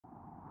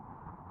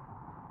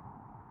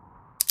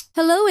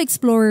Hello,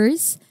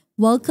 explorers!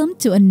 Welcome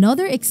to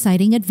another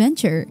exciting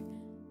adventure.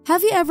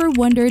 Have you ever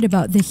wondered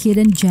about the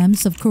hidden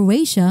gems of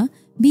Croatia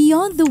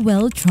beyond the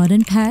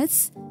well-trodden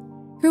paths?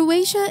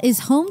 Croatia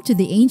is home to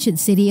the ancient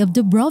city of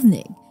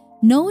Dubrovnik,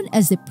 known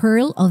as the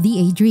Pearl of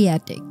the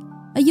Adriatic,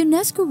 a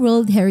UNESCO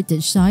World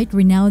Heritage Site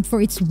renowned for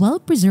its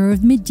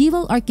well-preserved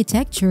medieval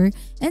architecture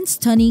and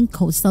stunning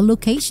coastal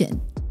location.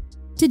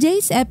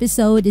 Today's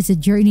episode is a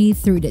journey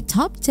through the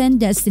top 10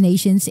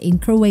 destinations in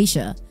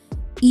Croatia,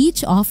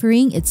 each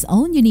offering its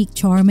own unique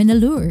charm and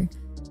allure.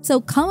 So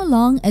come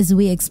along as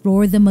we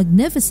explore the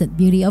magnificent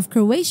beauty of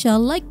Croatia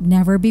like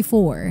never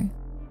before.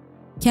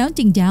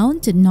 Counting down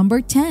to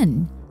number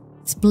 10.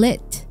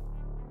 Split.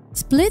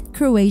 Split,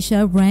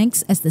 Croatia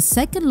ranks as the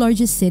second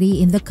largest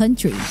city in the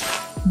country,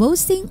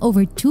 boasting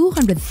over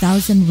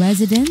 200,000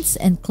 residents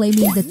and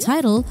claiming the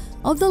title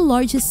of the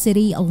largest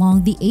city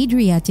along the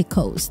Adriatic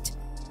coast.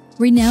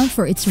 Renowned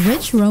for its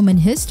rich Roman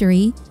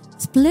history,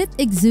 Split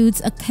exudes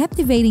a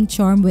captivating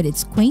charm with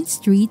its quaint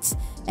streets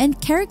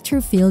and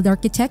character-filled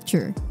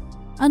architecture.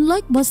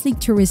 Unlike bustling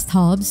tourist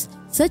hubs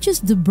such as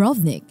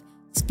Dubrovnik,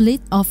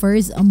 Split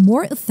offers a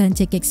more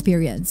authentic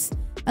experience,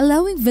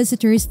 allowing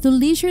visitors to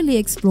leisurely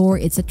explore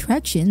its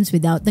attractions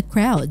without the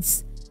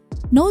crowds.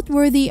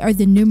 Noteworthy are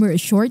the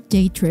numerous short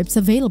day trips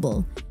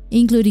available,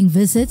 including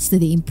visits to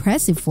the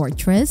impressive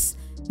fortress,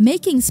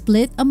 making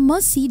Split a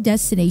must-see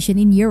destination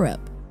in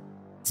Europe.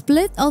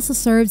 Split also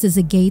serves as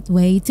a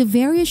gateway to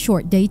various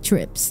short day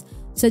trips,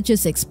 such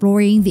as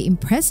exploring the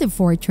impressive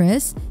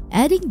fortress,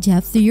 adding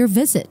depth to your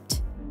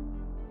visit.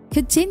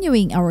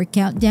 Continuing our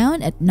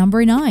countdown at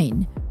number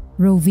 9,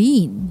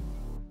 Rovinj.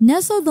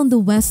 Nestled on the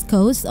west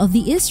coast of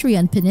the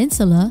Istrian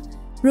Peninsula,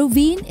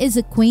 Rovinj is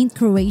a quaint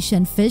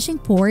Croatian fishing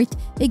port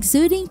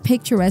exuding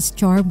picturesque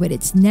charm with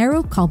its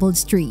narrow cobbled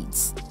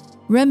streets.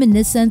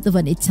 Reminiscent of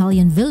an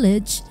Italian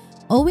village,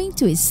 owing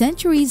to its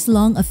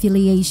centuries-long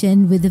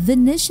affiliation with the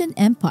Venetian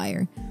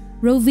Empire,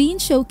 Rovinj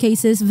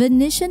showcases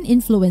Venetian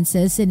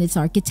influences in its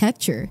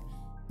architecture,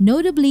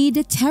 notably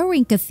the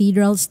towering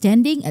cathedral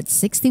standing at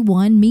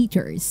 61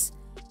 meters.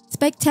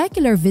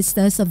 Spectacular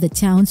vistas of the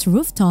town's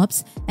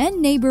rooftops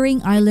and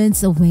neighboring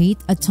islands await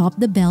atop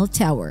the bell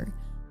tower,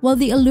 while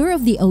the allure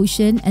of the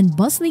ocean and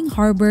bustling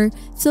harbor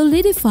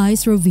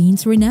solidifies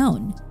Rovinj's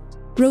renown.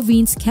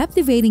 Rovinj's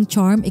captivating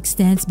charm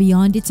extends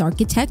beyond its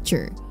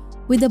architecture,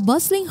 with the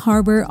bustling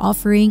harbor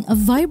offering a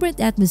vibrant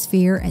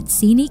atmosphere and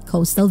scenic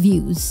coastal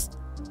views.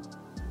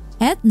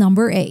 At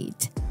number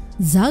 8,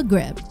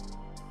 Zagreb.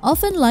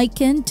 Often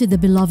likened to the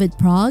beloved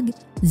Prague,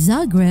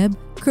 Zagreb,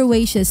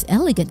 Croatia's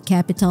elegant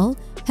capital,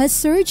 has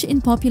surged in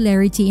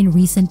popularity in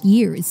recent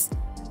years.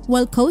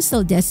 While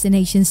coastal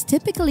destinations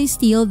typically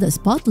steal the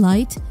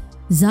spotlight,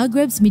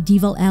 Zagreb's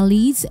medieval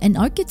alleys and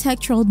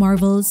architectural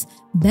marvels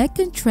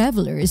beckon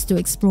travelers to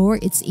explore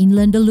its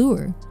inland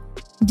allure.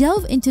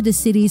 Delve into the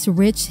city's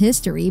rich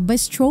history by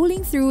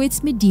strolling through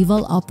its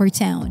medieval upper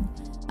town,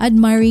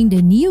 admiring the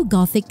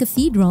neo-Gothic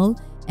cathedral,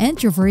 and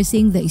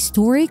traversing the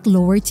historic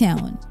lower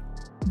town.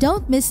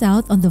 Don't miss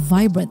out on the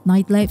vibrant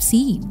nightlife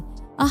scene,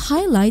 a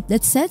highlight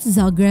that sets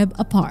Zagreb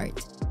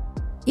apart.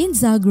 In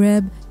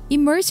Zagreb,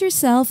 immerse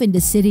yourself in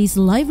the city's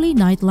lively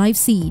nightlife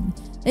scene,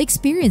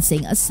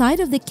 experiencing a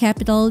side of the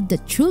capital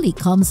that truly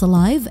comes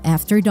alive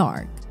after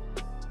dark.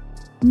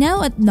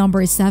 Now at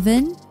number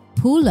 7,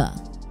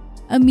 Pula.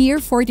 A mere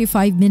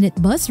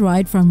 45-minute bus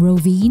ride from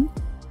Rovinj,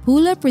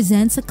 Pula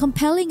presents a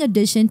compelling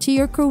addition to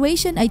your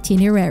Croatian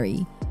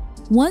itinerary.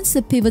 Once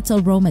a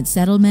pivotal Roman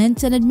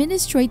settlement and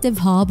administrative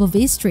hub of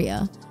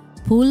Istria,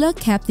 Pula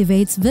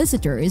captivates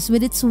visitors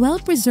with its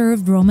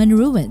well-preserved Roman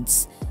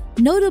ruins,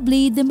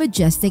 notably the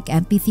majestic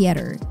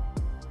amphitheater.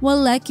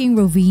 While lacking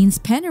Rovinj's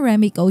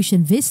panoramic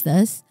ocean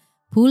vistas,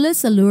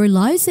 Pula's allure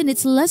lies in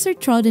its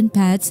lesser-trodden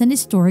paths and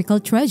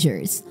historical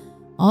treasures,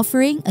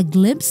 offering a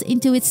glimpse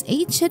into its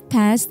ancient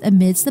past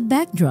amidst the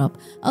backdrop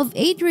of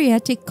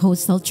Adriatic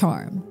coastal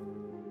charm.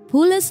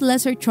 Pula's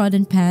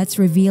lesser-trodden paths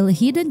reveal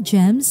hidden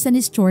gems and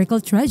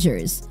historical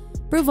treasures,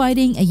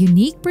 providing a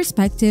unique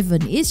perspective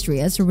on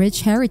Istria's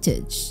rich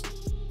heritage.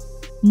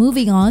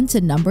 Moving on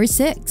to number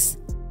 6,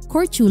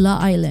 Korcula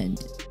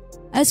Island.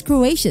 As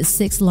Croatia's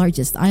sixth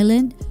largest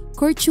island,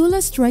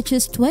 Korcula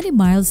stretches 20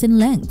 miles in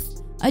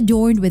length,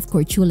 adorned with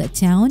Korcula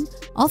town,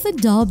 often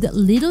dubbed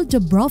Little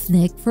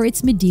Dubrovnik for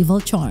its medieval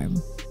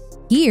charm.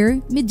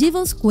 Here,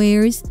 medieval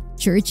squares,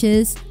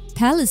 churches,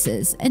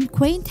 palaces, and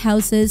quaint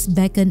houses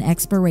beckon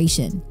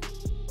exploration.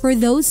 For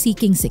those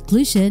seeking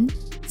seclusion,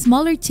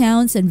 smaller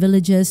towns and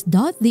villages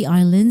dot the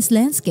island's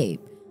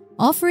landscape,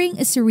 offering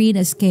a serene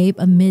escape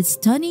amid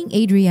stunning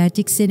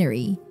Adriatic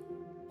scenery.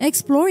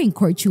 Exploring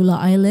Korcula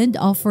Island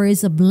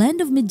offers a blend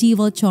of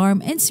medieval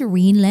charm and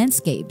serene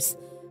landscapes,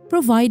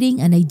 providing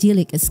an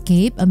idyllic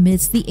escape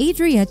amidst the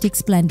Adriatic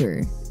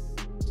splendor.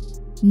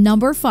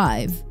 Number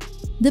 5.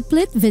 The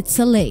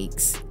Plitvice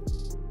Lakes.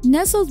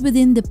 Nestled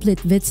within the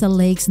Plitvice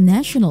Lakes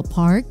National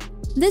Park,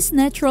 this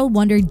natural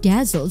wonder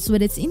dazzles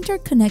with its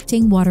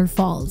interconnecting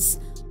waterfalls,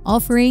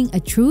 offering a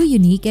true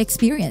unique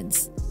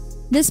experience.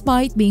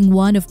 Despite being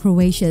one of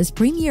Croatia's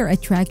premier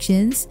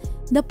attractions,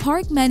 The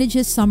park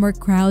manages summer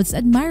crowds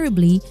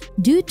admirably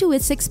due to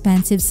its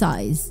expansive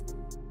size.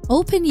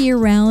 Open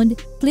year-round,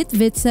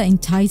 Plitvice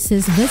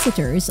entices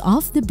visitors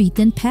off the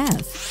beaten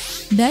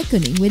path,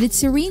 beckoning with its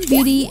serene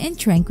beauty and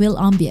tranquil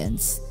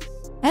ambience.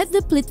 At the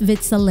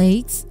Plitvice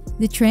Lakes,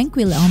 the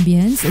tranquil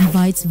ambience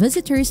invites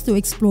visitors to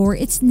explore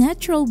its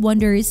natural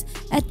wonders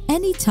at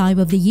any time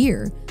of the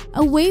year,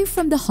 away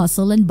from the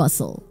hustle and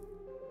bustle.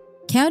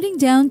 Counting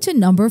down to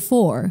number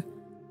 4,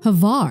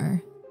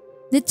 Hvar.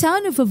 The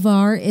town of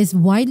Hvar is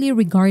widely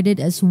regarded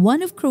as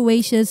one of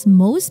Croatia's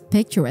most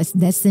picturesque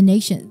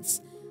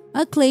destinations,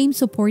 a claim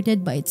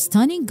supported by its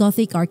stunning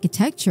Gothic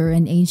architecture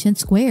and ancient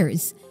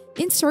squares,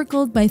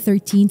 encircled by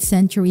 13th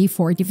century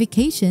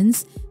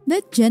fortifications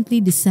that gently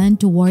descend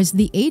towards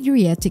the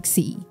Adriatic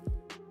Sea.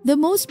 The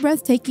most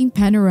breathtaking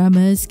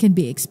panoramas can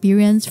be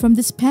experienced from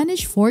the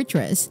Spanish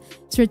fortress,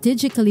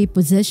 strategically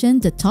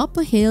positioned atop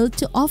a hill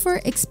to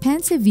offer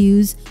expansive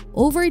views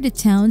over the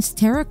town's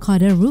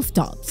terracotta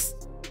rooftops.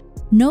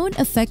 Known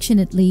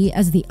affectionately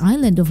as the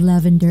Island of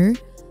Lavender,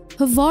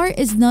 Hvar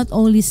is not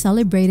only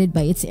celebrated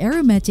by its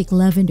aromatic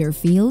lavender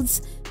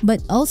fields,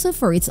 but also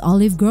for its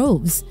olive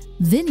groves,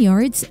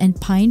 vineyards, and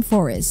pine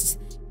forests,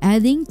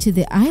 adding to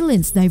the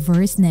island's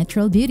diverse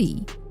natural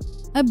beauty.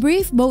 A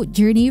brief boat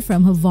journey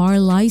from Hvar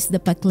lies the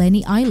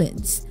Pakleni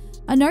Islands,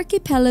 an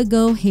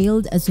archipelago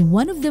hailed as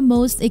one of the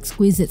most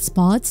exquisite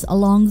spots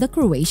along the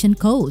Croatian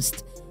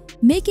coast,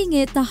 making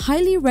it a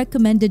highly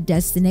recommended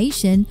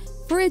destination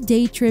for a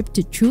day trip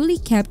to truly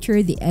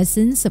capture the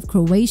essence of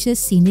Croatia's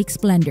scenic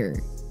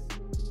splendor.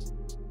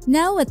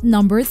 Now at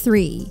number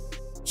 3,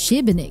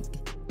 Sibenik.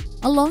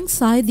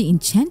 Alongside the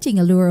enchanting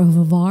allure of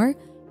Hvar,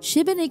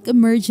 Sibenik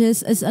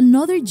emerges as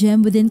another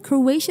gem within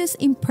Croatia's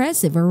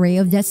impressive array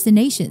of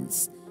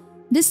destinations.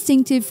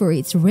 Distinctive for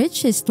its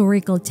rich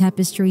historical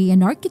tapestry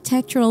and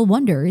architectural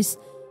wonders,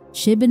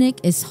 Sibenik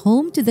is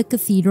home to the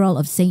Cathedral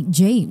of St.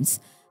 James,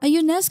 a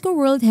UNESCO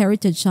World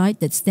Heritage Site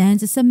that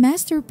stands as a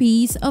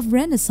masterpiece of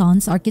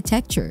Renaissance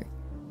architecture.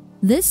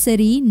 This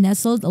city,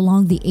 nestled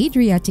along the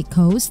Adriatic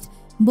coast,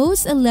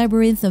 boasts a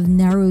labyrinth of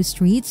narrow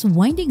streets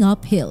winding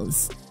up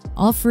hills,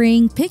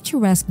 offering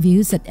picturesque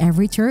views at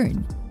every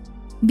turn.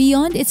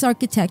 Beyond its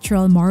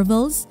architectural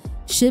marvels,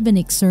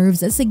 Sibenik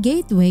serves as a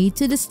gateway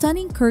to the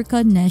stunning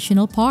Krka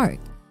National Park,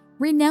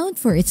 renowned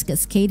for its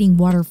cascading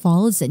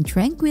waterfalls and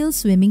tranquil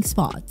swimming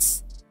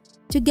spots.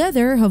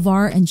 Together,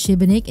 Hvar and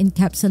Sibenik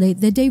encapsulate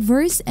the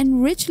diverse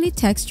and richly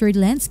textured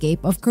landscape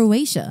of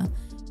Croatia,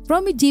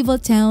 from medieval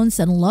towns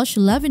and lush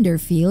lavender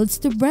fields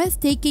to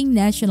breathtaking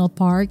national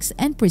parks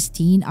and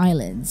pristine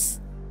islands.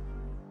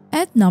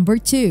 At number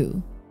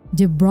 2,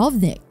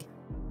 Dubrovnik.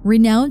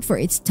 Renowned for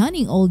its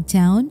stunning old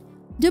town,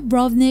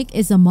 Dubrovnik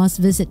is a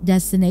must-visit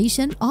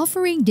destination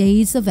offering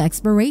days of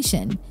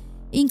exploration,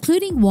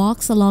 including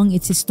walks along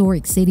its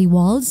historic city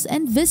walls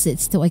and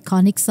visits to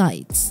iconic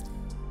sites.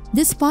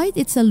 Despite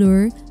its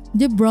allure,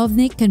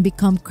 Dubrovnik can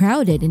become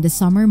crowded in the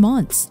summer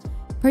months,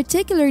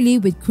 particularly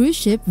with cruise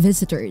ship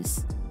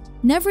visitors.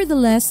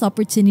 Nevertheless,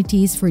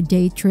 opportunities for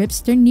day trips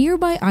to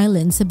nearby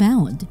islands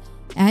abound,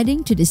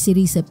 adding to the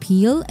city's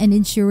appeal and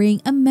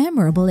ensuring a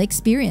memorable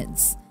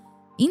experience.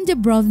 In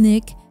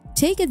Dubrovnik,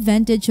 take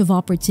advantage of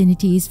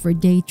opportunities for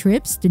day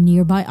trips to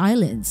nearby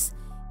islands,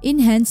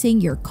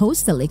 enhancing your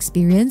coastal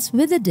experience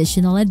with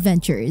additional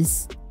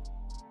adventures.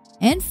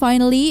 And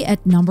finally,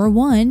 at number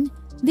 1,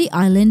 the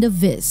Island of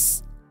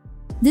Vis.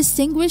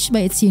 Distinguished by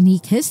its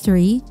unique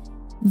history,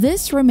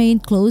 Vis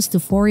remained closed to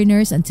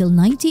foreigners until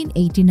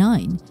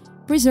 1989,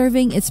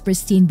 preserving its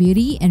pristine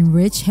beauty and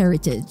rich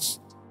heritage.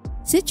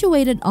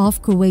 Situated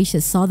off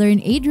Croatia's southern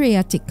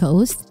Adriatic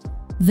coast,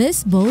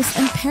 Vis boasts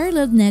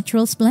unparalleled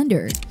natural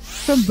splendor,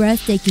 from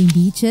breathtaking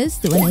beaches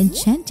to an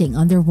enchanting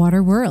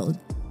underwater world.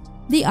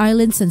 The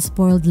island's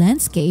unspoiled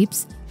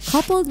landscapes,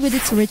 coupled with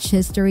its rich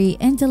history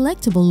and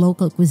delectable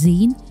local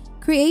cuisine,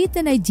 create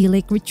an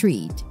idyllic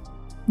retreat.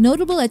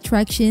 Notable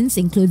attractions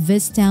include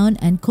Vis Town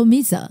and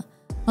Komiza,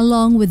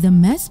 along with the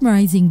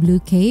mesmerizing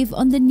Blue Cave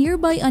on the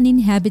nearby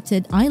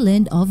uninhabited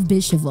island of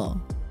Bishevo.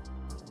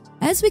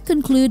 As we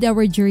conclude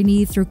our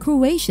journey through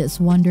Croatia's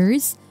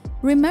wonders,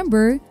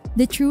 remember,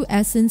 the true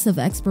essence of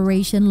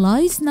exploration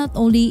lies not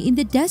only in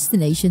the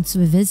destinations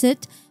we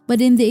visit,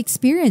 but in the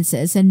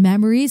experiences and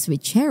memories we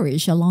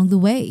cherish along the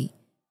way.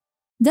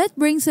 That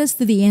brings us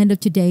to the end of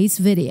today's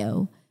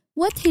video.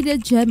 What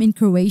hidden gem in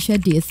Croatia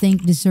do you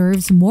think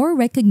deserves more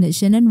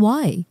recognition and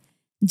why?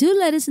 Do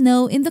let us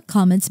know in the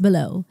comments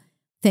below.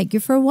 Thank you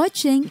for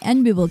watching,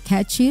 and we will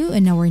catch you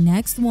in our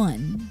next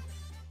one.